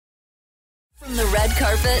From the red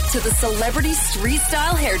carpet to the celebrity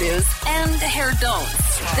street-style hairdos and hair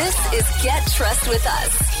don'ts, this is Get Trust with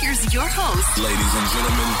Us. Here's your host, ladies and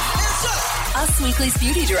gentlemen, Us Weekly's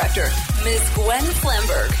beauty director, Ms. Gwen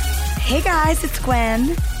Flamberg. Hey guys, it's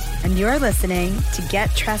Gwen, and you're listening to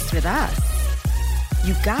Get Trust with Us.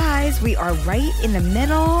 You guys, we are right in the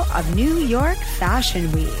middle of New York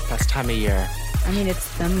Fashion Week. Best time of year. I mean,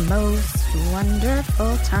 it's the most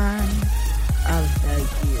wonderful time of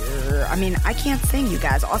the year. I mean, I can't sing, you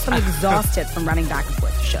guys. Also, I'm exhausted from running back and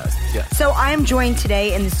forth to shows. Yeah. So I am joined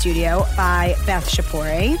today in the studio by Beth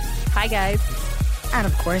Shapori. Hi, guys. And,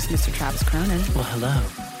 of course, Mr. Travis Cronin. Well, hello.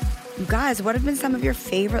 You guys, what have been some of your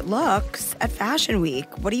favorite looks at Fashion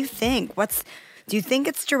Week? What do you think? Do you think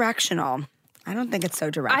it's directional? I don't think it's so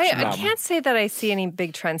directional. I can't say that I see any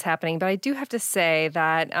big trends happening, but I do have to say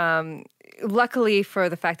that luckily for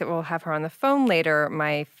the fact that we'll have her on the phone later,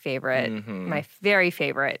 my very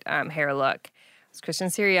favorite hair look was Christian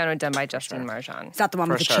Siriano done by Justine Marjan. Is that the one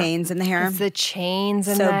with the chains in the hair? It's the chains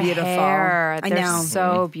in so the beautiful. hair. I They're know.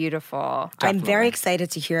 so beautiful. Definitely. I'm very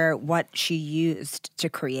excited to hear what she used to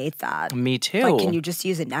create that. Me too. Like, can you just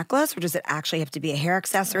use a necklace, or does it actually have to be a hair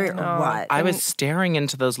accessory, or what? I was staring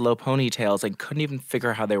into those low ponytails and couldn't even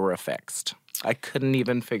figure how they were affixed. I couldn't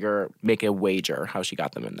even make a wager how she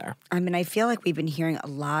got them in there. I mean, I feel like we've been hearing a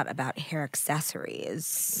lot about hair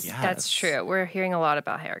accessories. Yes. That's true. We're hearing a lot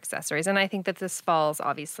about hair accessories, and I think that this falls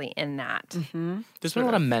obviously in that. Mm-hmm. There's been a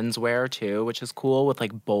lot of menswear too, which is cool, with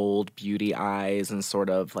like bold beauty eyes and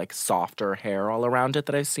sort of like softer hair all around it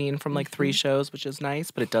that I've seen from like 3 shows, which is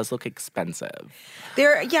nice, but it does look expensive.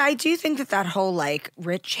 I do think that whole like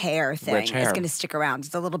rich hair thing is going to stick around.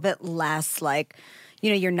 It's a little bit less like, you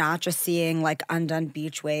know, you're not just seeing like undone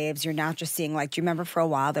beach waves. You're not just seeing like, do you remember for a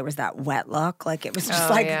while there was that wet look? Like it was just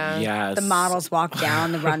the models walked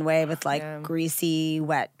down the runway with like greasy,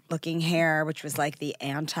 wet looking hair, which was like the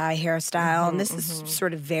anti-hairstyle. And this is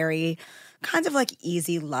sort of very kind of like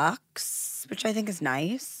easy looks, which I think is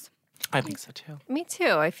nice. I think so too. Me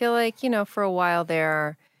too. I feel like, you know, for a while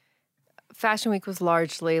there, Fashion Week was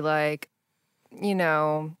largely like, you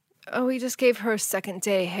know, oh, we just gave her second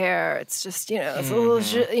day hair. It's just, you know, it's a little,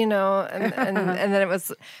 and then it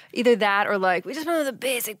was either that or like, we just went with a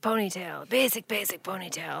basic ponytail, basic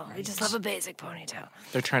ponytail. Right. We just love a basic ponytail.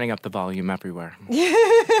 They're turning up the volume everywhere.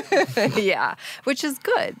 Yeah, which is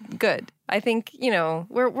good. I think, you know,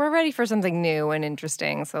 we're ready for something new and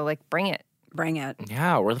interesting. So like, bring it. Bring it.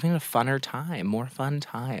 Yeah, we're living a funner time, more fun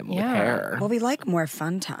time with hair. Well, we like more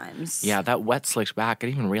fun times. Yeah, that wet slicked back, I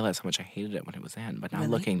didn't even realize how much I hated it when it was in. But now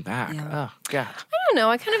looking back, oh, God. I don't know.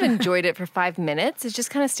 I kind of enjoyed it for 5 minutes. It just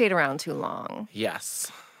kind of stayed around too long.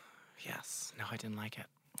 Yes. No, I didn't like it.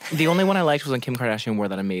 The only one I liked was when Kim Kardashian wore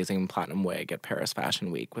that amazing platinum wig at Paris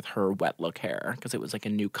Fashion Week with her wet look hair, because it was like a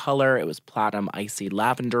new color. It was platinum, icy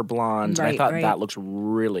lavender blonde. Right, and I thought that looked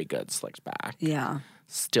really good slicked back. Yeah.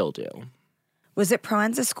 Still do. Was it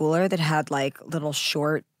Proenza Schooler that had like little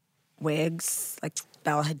short wigs? Like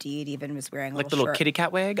Bella Hadid even was wearing like the little kitty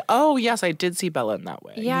cat wig? Oh, yes, I did see Bella in that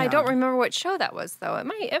wig. Yeah, I don't remember what show that was, though. It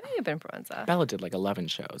might have been Proenza. Bella did like 11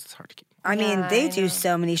 shows. It's hard to keep. I mean, they do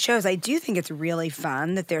so many shows. I do think it's really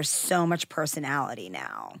fun that there's so much personality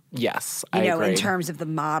now. Yes, I agree. In terms of the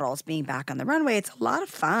models being back on the runway, it's a lot of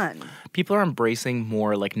fun. People are embracing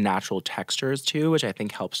more like natural textures too, which I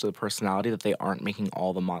think helps to the personality, that they aren't making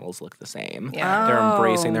all the models look the same. Yeah. They're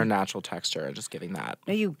embracing their natural texture and just giving that.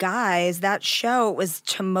 No, you guys, that show was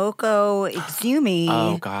Tomoko Izumi.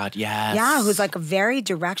 Oh, God, yes. Yeah, who's like a very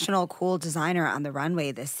directional, cool designer on the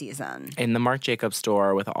runway this season. In the Marc Jacobs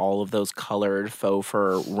store with all of those colored faux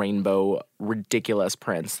fur rainbow ridiculous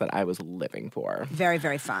prints that I was living for. Very,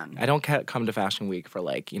 very fun. I don't come to Fashion Week for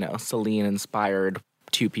like, you know, Celine-inspired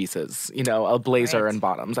 2 pieces, you know, a blazer and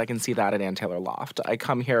bottoms. I can see that at Ann Taylor Loft. I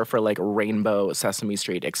come here for like rainbow Sesame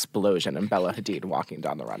Street explosion and Bella Hadid walking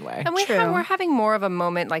down the runway. And we're having more of a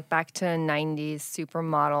moment like back to 90s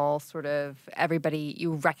supermodel sort of everybody,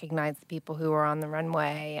 you recognize the people who are on the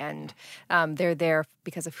runway, and they're there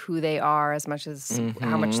because of who they are as much as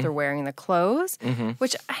how much they're wearing the clothes,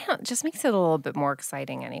 which just makes it a little bit more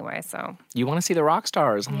exciting anyway. So you want to see the rock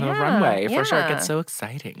stars on the runway. For sure, it gets so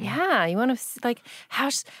exciting. Yeah, you want to see, like,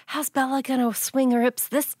 how's Bella gonna swing her hips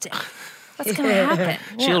this day? What's going to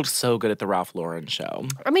happen? She looked so good at the Ralph Lauren show.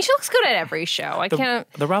 I mean, she looks good at every show.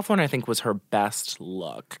 The Ralph Lauren, I think, was her best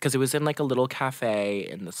look because it was in like a little cafe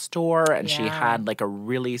in the store, and she had like a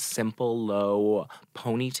really simple low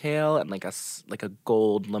ponytail and like a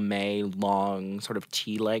gold lame long sort of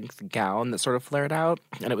tea-length gown that sort of flared out,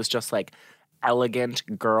 and it was just like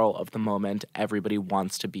elegant girl of the moment. Everybody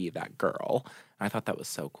wants to be that girl. I thought that was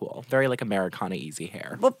so cool. Very like Americana easy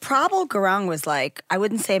hair. Well, Prabal Gurung was like, I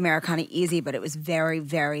wouldn't say Americana easy, but it was very,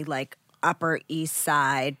 very like Upper East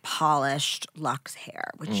Side polished luxe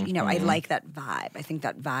hair, which, you know, I like that vibe. I think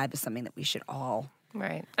that vibe is something that we should all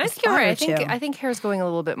Right. I think you're right. aspire to. I think hair's going a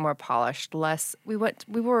little bit more polished, less. We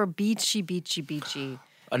were beachy.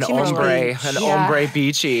 An ombre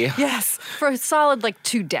beachy. Yes, for a solid like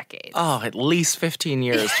 2 decades. Oh, at least 15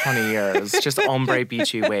 years, 20 years. Just ombre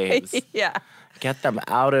beachy waves. Yeah. Get them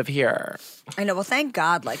out of here. I know. Well, thank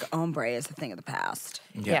God, like, ombre is a thing of the past.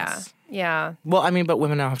 Yes. Yeah. Well, I mean, but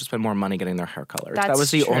women now have to spend more money getting their hair colored. That's that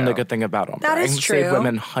was the true. only good thing about ombre. That is It saved true.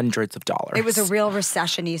 women hundreds of dollars. It was a real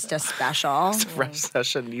recessionista special.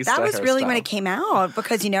 Recessionista That was really when hairstyle. it came out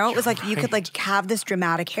because, you know, it was like you could like have this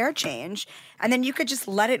dramatic hair change and then you could just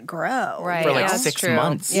let it grow. Right. For like that's 6 true.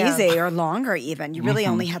 months. Yeah. Easy or longer even. You really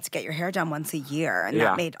only had to get your hair done once a year and Yeah.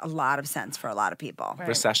 that made a lot of sense for a lot of people.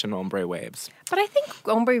 Recession ombre waves. But I think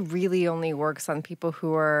ombre really only works on people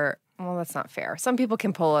who are. Well, that's not fair. Some people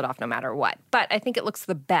can pull it off no matter what. But I think it looks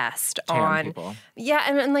the best Tan on people. Yeah,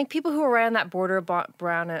 and like people who are around that border of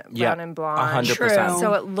brown and blonde. 100%. True.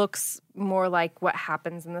 So it looks more like what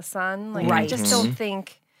happens in the sun. Like I Right. just don't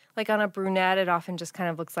think like on a brunette it often just kind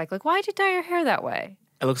of looks like why'd you dye your hair that way?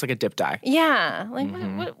 It looks like a dip dye. Yeah. Like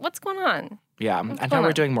what's going on? Yeah, and now going we're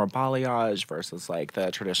on? doing more balayage versus like the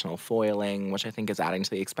traditional foiling, which I think is adding to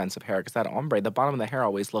the expensive hair because that ombre, the bottom of the hair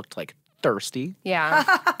always looked like thirsty Yeah.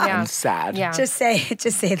 Yeah. and sad. Yeah. To say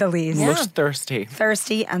the least. Looks thirsty.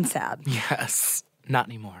 Thirsty and sad. Yes, not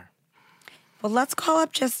anymore. Well, let's call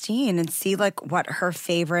up Justine and see like what her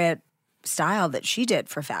favorite style that she did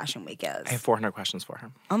for Fashion Week is. I have 400 questions for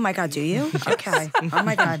her. Oh my God, do you? Okay. Oh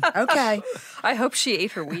my God. Okay. I hope she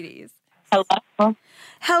ate her Wheaties. Hello.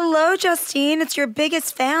 Hello, Justine. It's your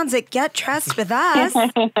biggest fans at Get Dressed with Us.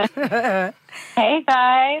 Hey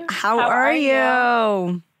guys. How are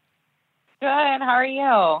you? Good. How are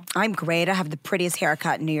you? I'm great. I have the prettiest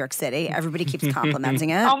haircut in New York City. Everybody keeps complimenting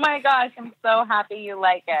it. Oh my gosh, I'm so happy you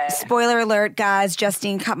like it. Spoiler alert, guys.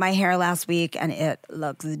 Justine cut my hair last week and it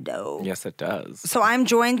looks dope. Yes, it does. So I'm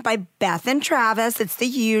joined by Beth and Travis. It's the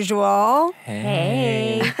usual.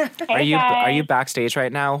 Hey. Are you backstage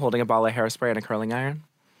right now holding a ball of hairspray and a curling iron?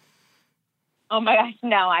 Oh my gosh,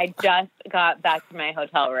 no, I just got back to my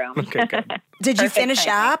hotel room. Okay, good. Did you Perfect finish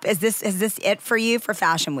timing. up? Is this it for you for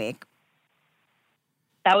Fashion Week?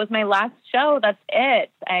 That was my last show. That's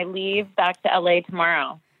it. I leave back to LA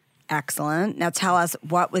tomorrow. Excellent. Now tell us,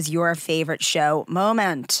 what was your favorite show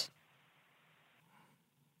moment?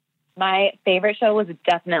 My favorite show was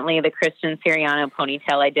definitely the Christian Siriano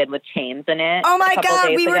ponytail I did with chains in it. Oh my a couple God,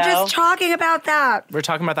 days we were ago. just talking about that. We're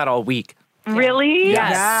talking about that all week. Really?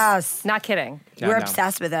 Yes. Not kidding. Yeah, We're no.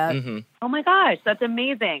 obsessed with it. Oh my gosh, that's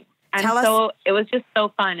amazing. And Tell us- so it was just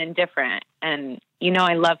so fun and different. And you know,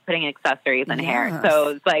 I love putting accessories in hair. Yes. So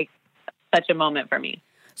it was like such a moment for me.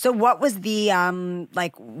 So what was the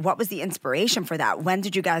what was the inspiration for that? When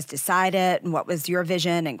did you guys decide it? And what was your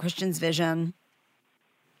vision and Christian's vision?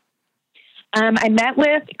 I met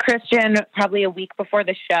with Christian probably a week before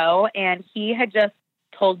the show, and he had just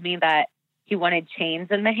told me that he wanted chains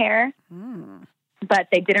in the hair, but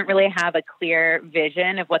they didn't really have a clear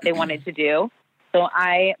vision of what they wanted to do. So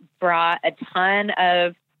I brought a ton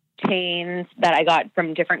of chains that I got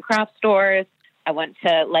from different craft stores. I went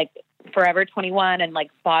to like Forever 21 and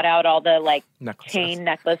like bought out all the like Necklaces. chain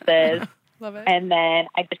necklaces. Love it. And then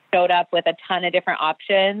I just showed up with a ton of different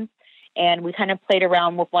options, and we kind of played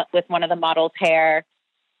around with one of the models' hair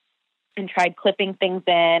and tried clipping things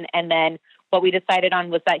in. And then what we decided on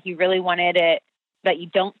was that he really wanted it that you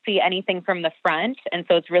don't see anything from the front. And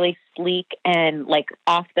so it's really sleek and like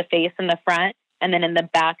off the face in the front. And then in the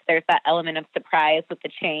back, there's that element of surprise with the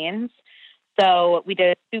chains. So we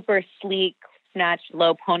did a super sleek, snatched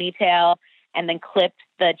low ponytail and then clipped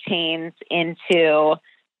the chains into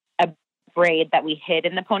a braid that we hid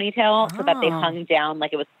in the ponytail so that they hung down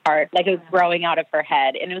like it was like it was growing out of her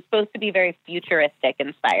head. And it was supposed to be very futuristic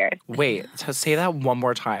inspired. Wait, so say that one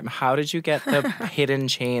more time. How did you get the hidden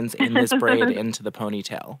chains in this braid into the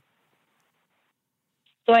ponytail?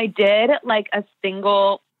 So I did like a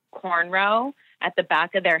single cornrow at the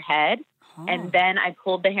back of their head. And then I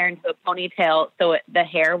pulled the hair into a ponytail so the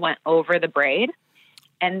hair went over the braid.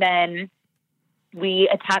 And then we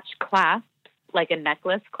attached clasps, like a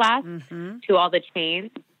necklace clasp, to all the chains.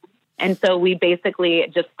 And so we basically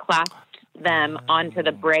just clasped them onto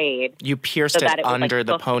the braid. You pierced So that it it was, like, under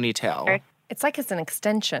the supposed ponytail. It's like it's an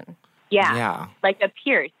extension. Yeah. Yeah. Like a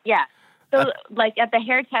pierce. Yeah. So like at the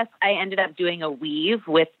hair test, I ended up doing a weave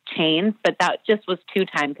with chains, but that just was too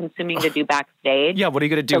time consuming to do backstage. Yeah, what are you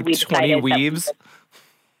going to do? So we 20 decided that we weaves?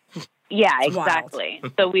 Yeah, exactly.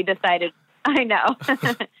 So we decided, I know.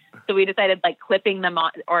 So we decided like clipping them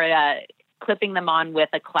on with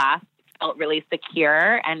a clasp felt really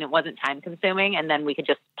secure and it wasn't time consuming. And then we could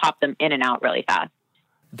just pop them in and out really fast.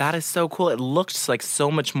 That is so cool. It looked like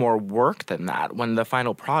so much more work than that when the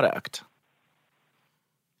final product.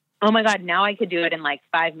 Oh my God, now I could do it in like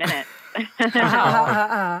 5 minutes.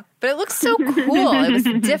 Wow. But it looks so cool. It was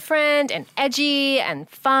different and edgy and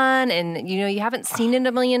fun. And, you know, you haven't seen it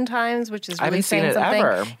a million times, which is really I haven't seen it something.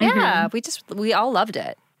 ever. Yeah, we all loved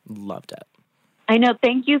it. Loved it. I know.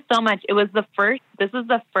 Thank you so much. This is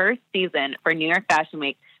the first season for New York Fashion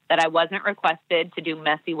Week that I wasn't requested to do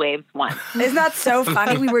messy waves once. Isn't that so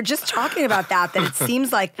funny? We were just talking about that it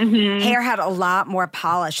seems like hair had a lot more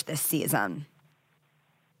polish this season.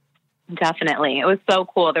 Definitely. It was so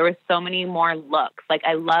cool. There were so many more looks. Like,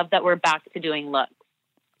 I love that we're back to doing looks.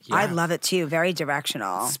 Yes. I love it too. Very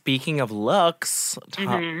directional. Speaking of looks,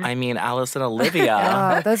 I mean, Alice and Olivia.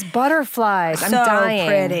 Oh, those butterflies. I'm so dying.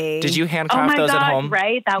 Pretty. Did you handcraft those at home?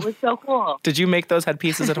 Right? That was so cool. Did you make those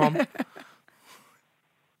headpieces at home?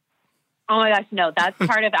 Oh my gosh, no, that's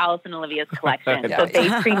part of Alice and Olivia's collection. So they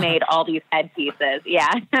pre-made all these headpieces. Yeah.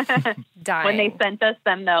 Dying. When they sent us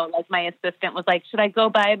them, though, like my assistant was like, should I go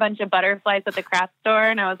buy a bunch of butterflies at the craft store?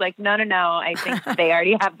 And I was like, no. I think they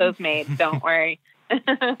already have those made. Don't worry.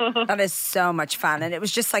 That is so much fun. And it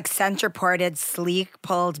was just like center parted, sleek,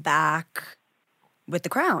 pulled back with the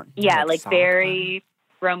crown. Yeah, like very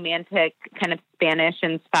romantic, kind of Spanish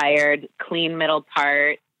inspired, clean middle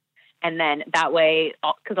part. And then that way,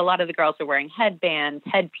 because a lot of the girls are wearing headbands,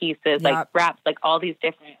 headpieces, like wraps, like all these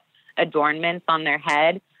different adornments on their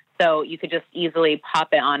head. So you could just easily pop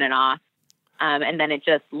it on and off. And then it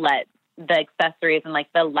just let the accessories and like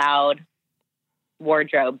the loud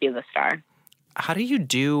wardrobe be the star. How do you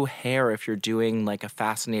do hair if you're doing like a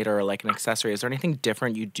fascinator or like an accessory? Is there anything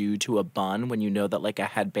different you do to a bun when you know that like a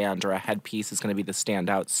headband or a headpiece is going to be the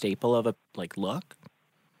standout staple of a like look?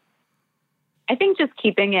 I think just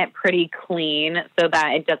keeping it pretty clean so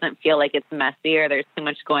that it doesn't feel like it's messy or there's too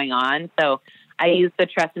much going on. So I use the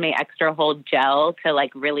Tresemme Extra Hold Gel to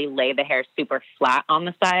like really lay the hair super flat on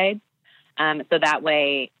the sides. So that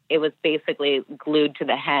way it was basically glued to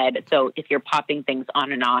the head. So if you're popping things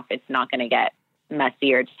on and off, it's not going to get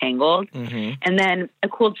messy or tangled. Mm-hmm. And then a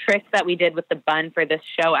cool trick that we did with the bun for this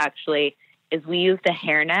show actually is we used a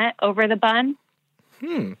hairnet over the bun.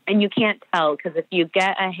 And you can't tell because if you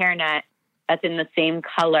get a hairnet that's in the same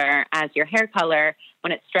color as your hair color,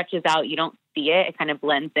 when it stretches out, you don't see it. It kind of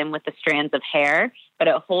blends in with the strands of hair, but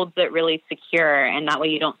it holds it really secure. And that way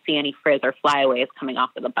you don't see any frizz or flyaways coming off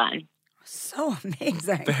of the bun. So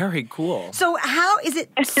amazing. Very cool. So how is it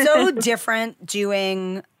so different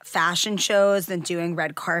doing fashion shows than doing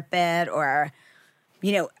red carpet or,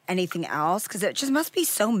 you know, anything else? Because it just must be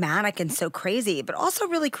so manic and so crazy, but also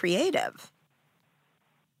really creative.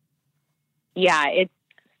 Yeah, it's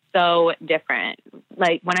so different.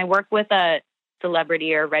 Like when I work with a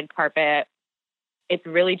celebrity or red carpet, it's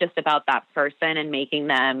really just about that person and making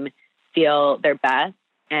them feel their best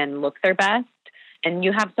and look their best. And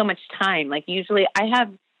you have so much time. Like usually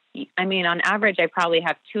on average, I probably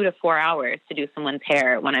have 2 to 4 hours to do someone's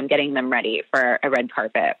hair when I'm getting them ready for a red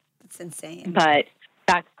carpet. That's insane. But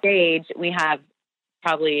backstage, we have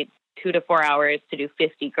probably 2 to 4 hours to do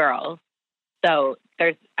 50 girls. So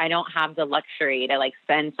I don't have the luxury to like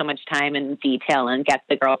spend so much time in detail and get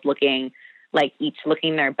the girls looking like each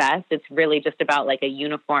looking their best. It's really just about like a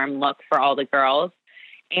uniform look for all the girls.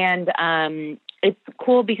 And it's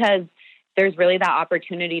cool because there's really that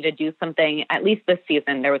opportunity to do something, at least this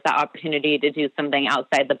season, there was that opportunity to do something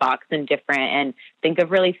outside the box and different and think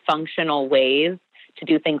of really functional ways to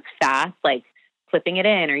do things fast, like clipping it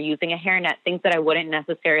in or using a hairnet, things that I wouldn't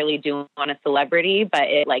necessarily do on a celebrity, but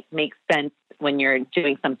it like makes sense when you're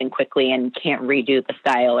doing something quickly and can't redo the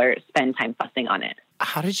style or spend time fussing on it.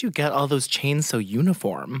 How did you get all those chains so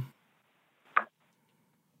uniform?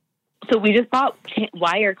 So we just bought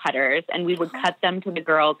wire cutters and we would cut them to the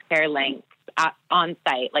girls' hair length on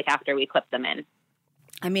site, like after we clipped them in.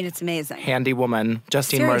 I mean, it's amazing. Handy woman,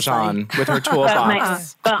 Justine Marjan, with her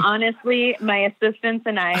toolbox. But honestly, my assistants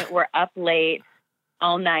and I were up late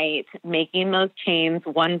all night making those chains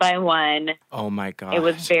one by one. Oh my gosh. It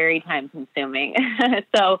was very time consuming.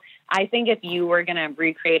 So I think if you were going to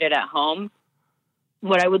recreate it at home,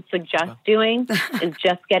 what I would suggest doing is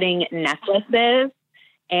just getting necklaces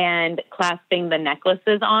and clasping the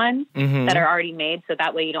necklaces on that are already made. So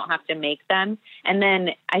that way you don't have to make them. And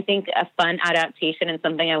then I think a fun adaptation and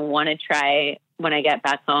something I want to try when I get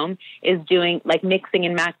back home is doing like mixing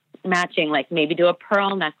and matching, like maybe do a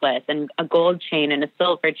pearl necklace and a gold chain and a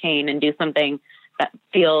silver chain and do something that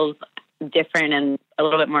feels different and a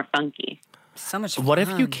little bit more funky. So much fun. What if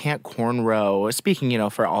you can't cornrow? Speaking,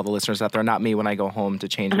 for all the listeners out there, not me when I go home to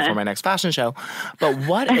change before my next fashion show, but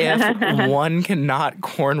what if one cannot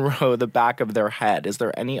cornrow the back of their head? Is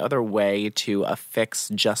there any other way to affix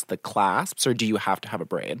just the clasps, or do you have to have a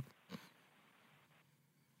braid?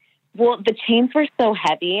 Well, the chains were so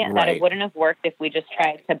heavy that Right. it wouldn't have worked if we just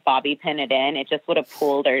tried to bobby pin it in. It just would have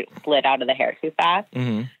pulled or slid out of the hair too fast.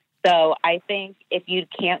 Mm-hmm. So I think if you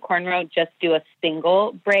can't cornrow, just do a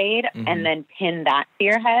single braid and then pin that to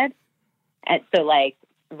your head. And so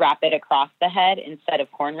wrap it across the head instead of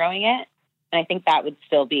cornrowing it. And I think that would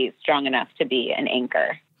still be strong enough to be an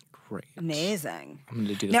anchor. Great. Amazing. I'm going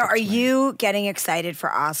to do this. Now, next are night. you getting excited for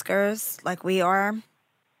Oscars like we are?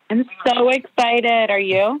 I'm so excited. Are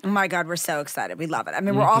you? Oh my God, we're so excited. We love it. I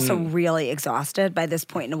mean, we're also really exhausted by this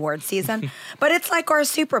point in award season, but it's like our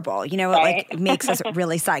Super Bowl, it makes us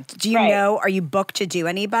really psyched. Do you know, are you booked to do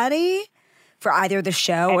anybody for either the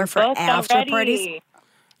show or for after already. parties?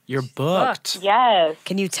 You're booked. Yes.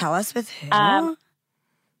 Can you tell us with who?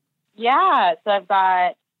 Yeah. So I've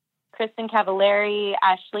got Kristen Cavallari,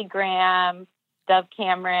 Ashley Graham, Dove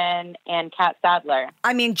Cameron, and Kat Sadler.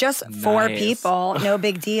 I mean, just 4 people, no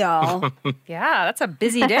big deal. Yeah, that's a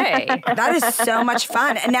busy day. That is so much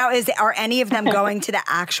fun. And now, are any of them going to the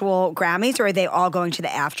actual Grammys, or are they all going to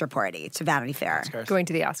the after party, to Vanity Fair? Going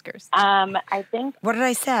to the Oscars. I think. What did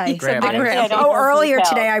I say? Grammys. Honestly, I don't know earlier details.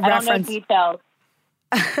 today I don't know referenced. details.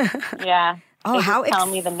 Yeah. Oh, They how just tell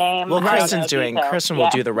me the name. Well, I don't Kristen's know doing. details. Kristen will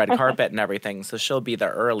do the red carpet and everything, so she'll be the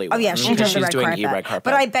early one. Oh, yeah, she because does the she's red doing carpet. red carpet.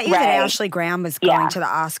 But I bet you that Right. Ashley Graham is going to the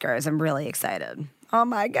Oscars. I'm really excited. Oh,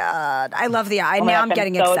 my God. I love my now gosh, I'm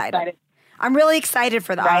getting so excited. I'm really excited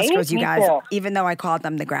for the Right? Oscars, you Me guys, too. even though I called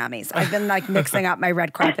them the Grammys. I've been mixing up my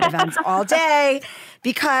red carpet events all day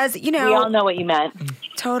because, We all know what you meant.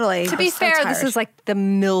 totally. To be fair, this is like the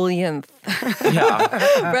millionth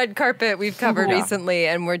red carpet we've covered recently,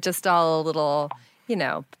 and we're just all a little,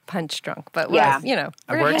 punch drunk. But we're Yeah.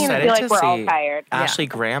 We're hanging excited I feel to like we're all see tired. Ashley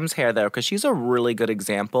Graham's hair, though, because she's a really good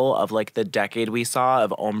example of the decade we saw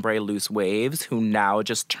of ombre loose waves, who now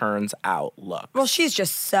just turns out looks. Well, she's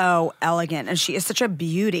just so elegant, and she is such a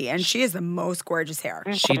beauty, and she has the most gorgeous hair.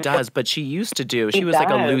 She does, but she used to do. She She was like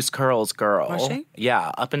a does. loose curls girl. Was she?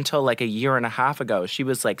 Yeah, up until a year and a half ago, she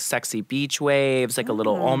was sexy beach waves, a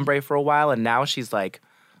little ombre for a while, and now she's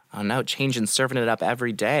oh no, changing, serving it up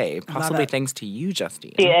every day. Possibly it. thanks to you,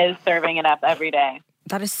 Justine. She is serving it up every day.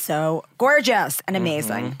 That is so gorgeous and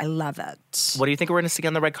amazing. I love it. What do you think we're going to see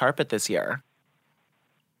on the red carpet this year?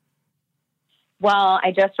 Well,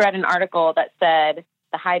 I just read an article that said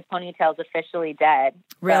the high ponytail's officially dead.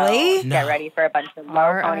 Really? So get ready for a bunch of low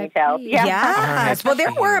R.I.P. ponytails. Yeah. Yes. Well,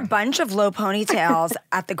 there were a bunch of low ponytails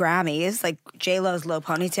at the Grammys, like J-Lo's low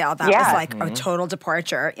ponytail. That was a total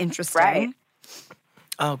departure. Interesting. Right.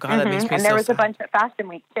 Oh, God, that makes me And so there was a sad. bunch at Fashion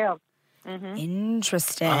Week, too.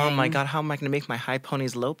 Interesting. Oh, my God, how am I going to make my high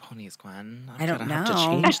ponies low ponies, Gwen? I don't gonna have to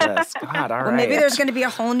know. change this. God, all right. Well, maybe there's going to be a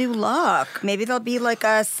whole new look. Maybe there'll be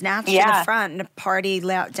a snatch to the Yeah. front and a party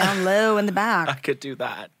down low in the I back. could do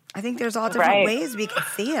that. I think there's all different Right. ways we can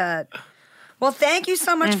see it. Well, thank you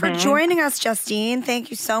so much for joining us, Justine.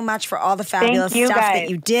 Thank you so much for all the fabulous you, stuff that guys.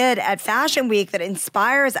 you did at Fashion Week that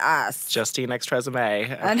inspires us. Justine X resume.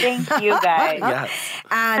 Thank you, guys. Yes.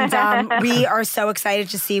 And we are so excited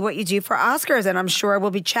to see what you do for Oscars. And I'm sure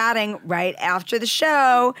we'll be chatting right after the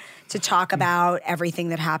show to talk about everything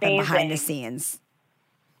that happened behind the Amazing. scenes.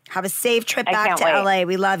 Have a safe trip I back can't to wait. LA.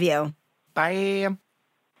 We love you. Bye.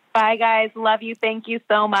 Bye, guys. Love you. Thank you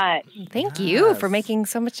so much. Thank you for making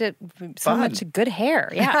so much good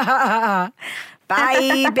hair. Yeah.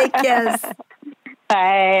 Bye. Big kiss.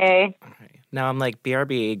 Bye. Now I'm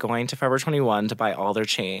BRB going to Forever 21 to buy all their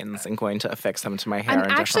chains and going to affix them to my hair I'm in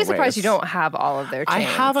different actually surprised ways. you don't have all of their chains. I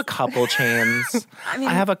have a couple chains. I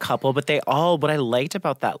have a couple, but what I liked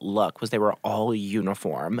about that look was they were all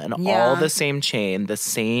uniform and Yeah. all the same chain, the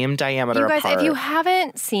same diameter You guys, apart. if you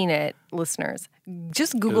haven't seen it, listeners,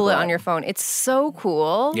 just Google it on your phone. It's so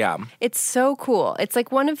cool. Yeah. It's so cool. It's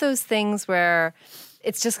one of those things where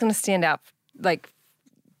it's just going to stand out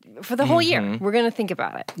for the whole year. We're going to think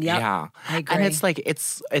about it. Yep. Yeah. I agree. And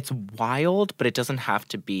it's wild, but it doesn't have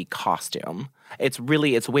to be costume. It's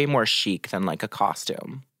way more chic than a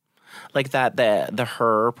costume. The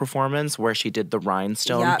her performance where she did the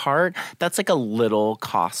rhinestone Yep. part, that's a little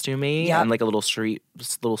costumey Yep. and a little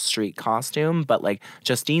street costume, but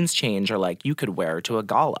Justine's change are you could wear to a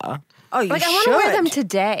gala. Oh, you like, should. I want to wear them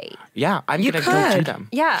today. Yeah, I'm going to go do them.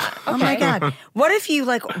 Yeah. Okay. Oh my God. What if you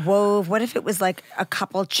like wove, what if it was like a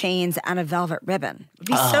couple chains and a velvet ribbon? It would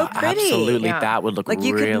be so pretty. Absolutely. Yeah. That would look really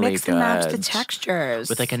good. Like you could mix and match the textures.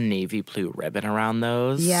 With like a navy blue ribbon around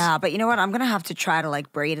those. Yeah, but you know what? I'm going to have to try to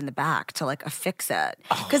like braid in the back to like affix it.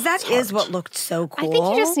 Because that is what looked so cool. I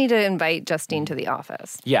think you just need to invite Justine to the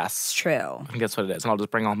office. Yes. It's true. I think that's what it is. And I'll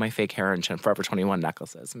just bring all my fake hair and Forever 21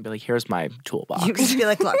 necklaces and be like, here's my toolbox. You can just be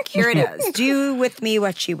like, look, here it is. Do with me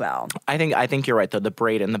what you will. I think you're right, though. The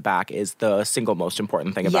braid in the back is the single most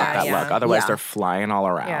important thing about that look. Otherwise, they're flying all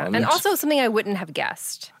around. Yeah. And also something I wouldn't have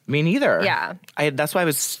guessed. Me neither. Yeah. That's why I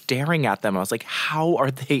was staring at them. I was like, how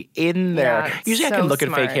are they in there? Yeah, Usually so I can look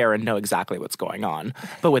smart. at fake hair and know exactly what's going on.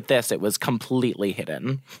 But with this, it was completely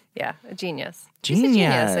hidden. Yeah, a genius. Genius. She's a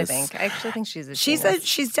genius, I think. I actually think she's a genius.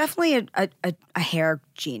 She's definitely a hair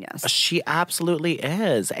genius. She absolutely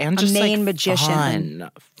is. And just main like magician.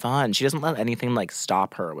 Fun. She doesn't let anything like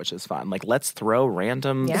stop her, which is fun. Like, let's throw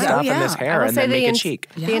random stuff in this hair and then make it chic.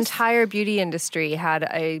 The entire beauty industry had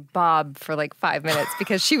a bob for like 5 minutes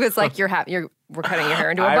because she was like, we're cutting your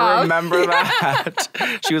hair into a bob. I remember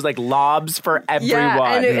that. She was like lobs for everyone.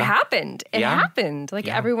 Yeah, and it happened. It happened. Like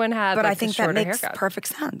everyone had But like, I think that makes perfect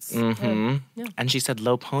sense. Mm-hmm. Yeah. And she said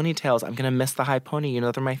low ponytails. I'm going to miss the high pony. You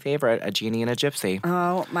know they're my favorite, a genie and a gypsy.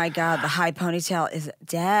 Oh my God, the high ponytail is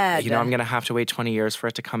dead. You know I'm going to have to wait 20 years for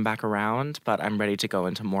it to come back around, but I'm ready to go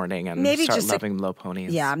into mourning and start loving low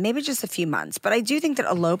ponies. Yeah, maybe just a few months. But I do think that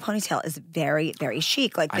a low ponytail is very, very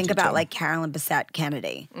chic. Like think about like Carolyn Bessette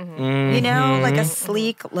Kennedy. Mm-hmm. You know, like a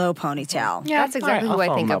sleek low ponytail. Yeah, that's exactly who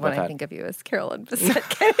I think of when I think of you as Carolyn Bessette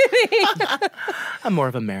Kennedy. I'm more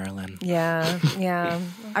of a Marilyn. Yeah.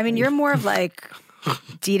 I mean, you're more of like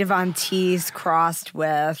Dita Von Teese crossed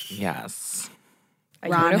with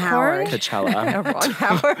Ron Howard. Coachella. Ron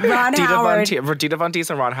Howard. Ron Howard. Dita Von Teese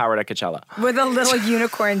and Ron Howard at Coachella. With a little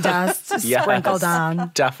unicorn dust sprinkled on.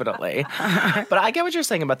 Definitely. But I get what you're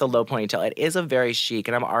saying about the low ponytail. It is a very chic,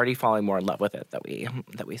 and I'm already falling more in love with it that we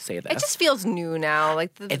say this. It just feels new now. Like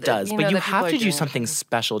it does, but you have to do something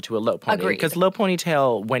special to a low pony. Agreed. Because low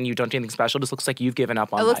ponytail, when you don't do anything special, just looks like you've given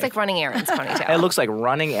up on life. It looks like running errands ponytail. It looks like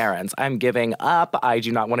running errands. I'm giving up. I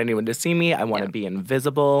do not want anyone to see me. I want to be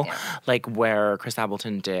invisible. Yeah. Like where Chris Appleton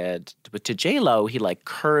did to J-Lo, he like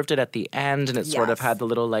curved it at the end and it sort of had the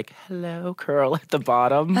little like hello curl at the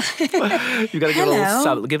bottom. You gotta give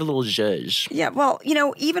a little zhuzh. Yeah, well, you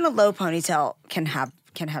know, even a low ponytail can have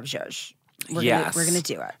zhuzh. We're gonna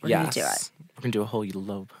do it. We're gonna do it. We're gonna do a whole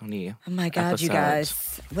low pony. Oh my God, episode. you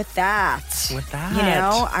guys! With that, you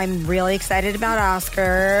know, I'm really excited about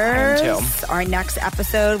Oscars. I am too. Our next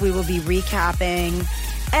episode, we will be recapping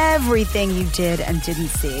everything you did and didn't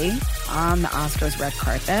see on the Oscars red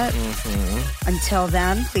carpet. Mm-hmm. Until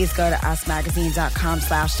then, please go to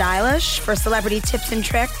usmagazine.com/stylish for celebrity tips and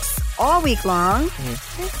tricks all week long.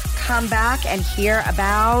 Mm-hmm. Come back and hear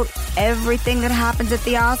about everything that happens at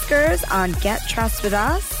the Oscars on Get Dressed with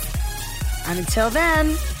Us. And until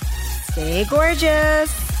then, stay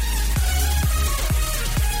gorgeous.